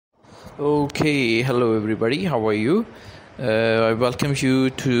Okay, hello everybody, how are you? I welcome you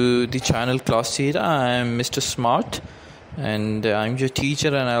to the channel Class Theta. I am Mr. Smart and I'm your teacher,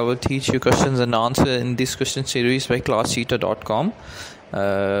 and I will teach you questions and answer in this question series by classtheta.com.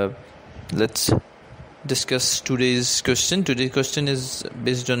 Let's discuss today's question. Today's question is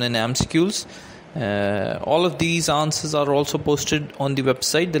based on an MCQs. All of these answers are also posted on the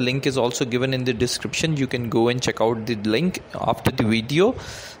website. The link is also given in the description. You can go and check out the link after the video,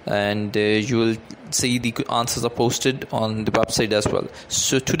 and you will see the answers are posted on the website as well.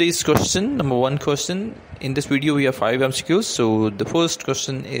 So today's question, number one question, in this video we have 5 MCQs. So the first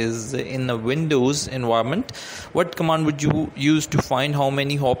question is, in a Windows environment, what command would you use to find how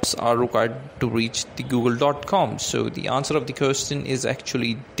many hops are required to reach the google.com? So the answer of the question is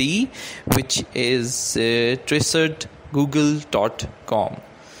actually D, which is Tracert google.com.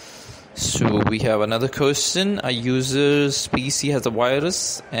 So we have another question. A user's PC has a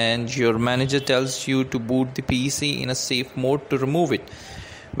virus and your manager tells you to boot the PC in a safe mode to remove it.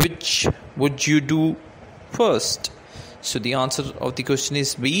 Which would you do first? So the answer of the question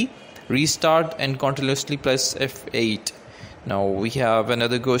is B, restart and continuously press F8. Now we have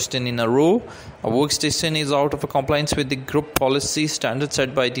another question in a row. A workstation is out of compliance with the group policy standard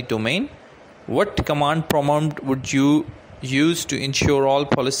set by the domain. What command prompt would you use to ensure all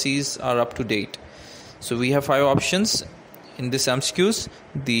policies are up to date? So we have 5 options in this MCQs.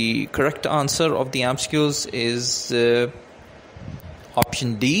 The correct answer of the MCQs is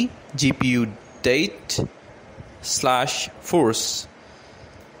option D, gpupdate/force.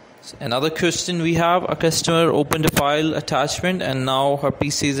 Another question we have: a customer opened a file attachment and now her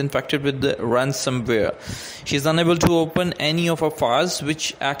PC is infected with the ransomware. She is unable to open any of her files.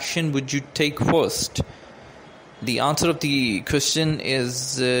 Which action would you take first? The answer of the question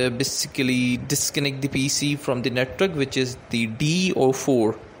is basically disconnect the PC from the network, which is the D or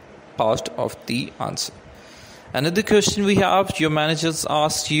 4 part of the answer. Another question we have: your managers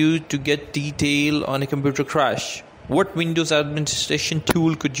asked you to get detail on a computer crash. What Windows administration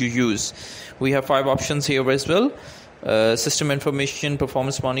tool could you use? We have 5 options here as well. System information,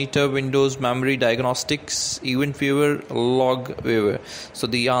 performance monitor, Windows memory, diagnostics, event viewer, log viewer. So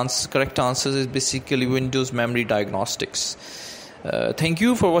the correct answer is basically Windows memory diagnostics. Thank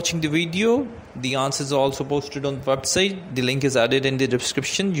you for watching the video. The answers are also posted on the website. The link is added in the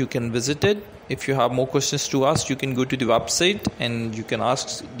description. You can visit it. If you have more questions to ask, you can go to the website and you can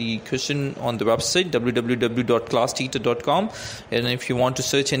ask the question on the website www.classtheta.com. And if you want to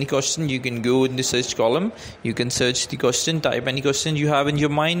search any question, you can go in the search column. You can search the question, type any question you have in your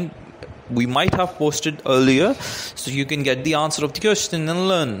mind. We might have posted earlier, so you can get the answer of the question and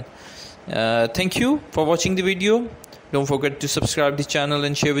learn. Thank you for watching the video. Don't forget to subscribe to the channel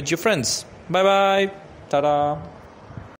and share with your friends. Bye bye. Ta-da.